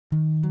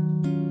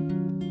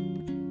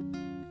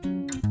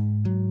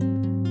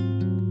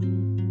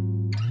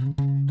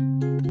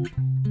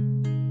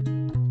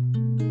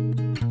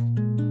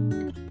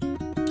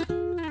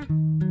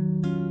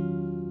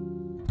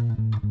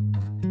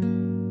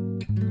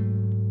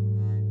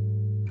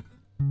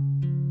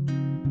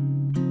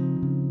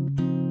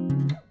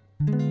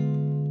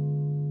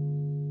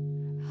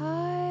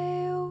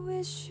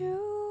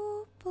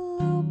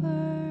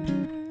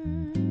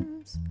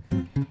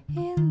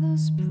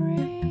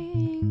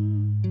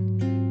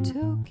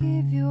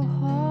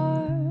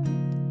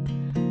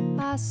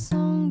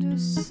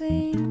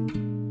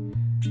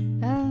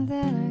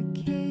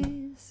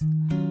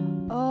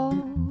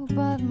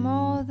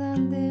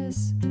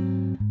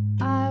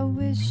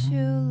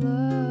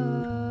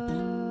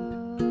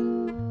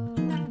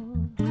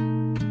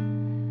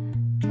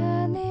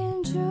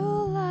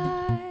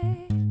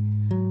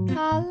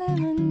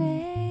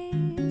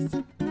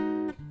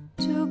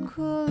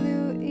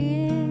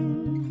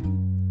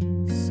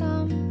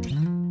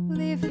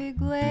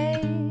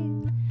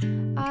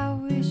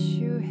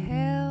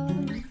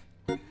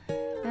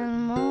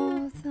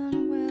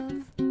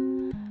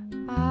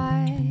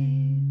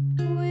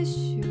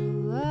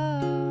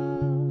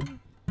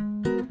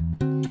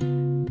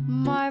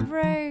my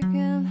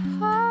breaking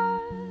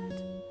heart,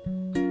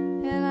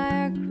 and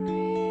I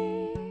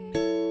agree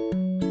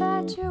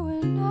that you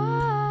and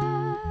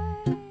I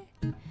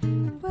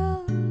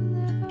will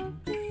never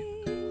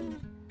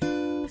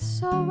be.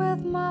 So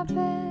with my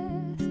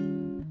best,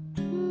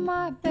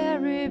 my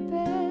very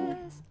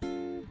best,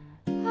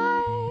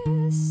 I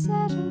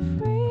set him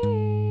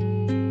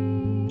free.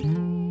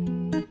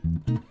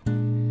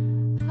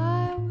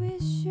 I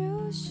wish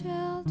you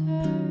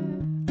shelter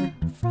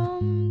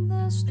from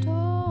the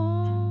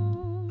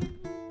storm,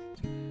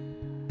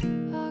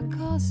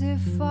 'cause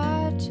if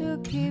I to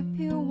keep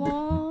you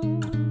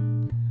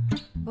warm,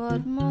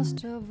 but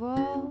most of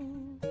all,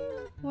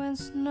 when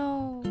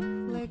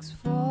snowflakes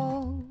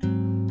fall,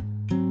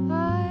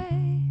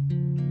 I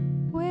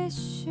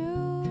wish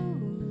you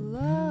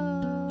love.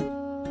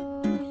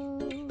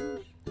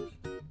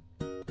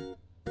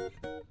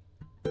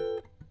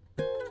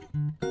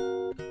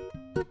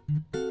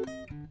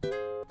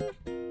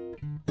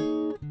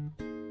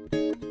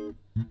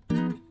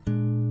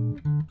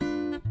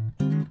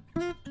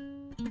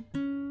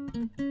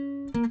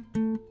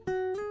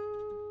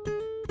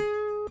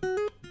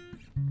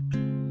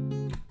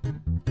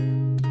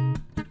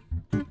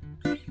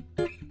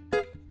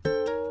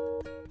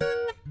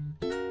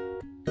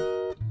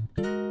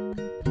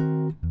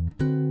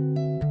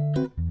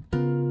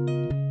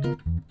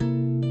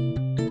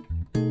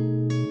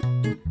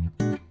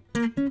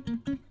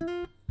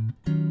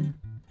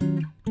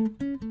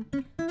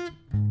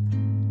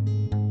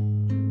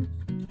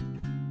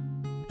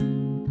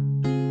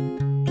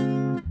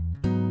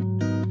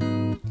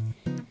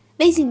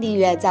 微信订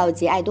阅造物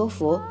集爱多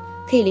福，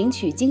可以领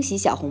取惊喜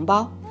小红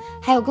包，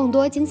还有更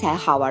多精彩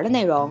好玩的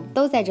内容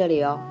都在这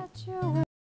里哦。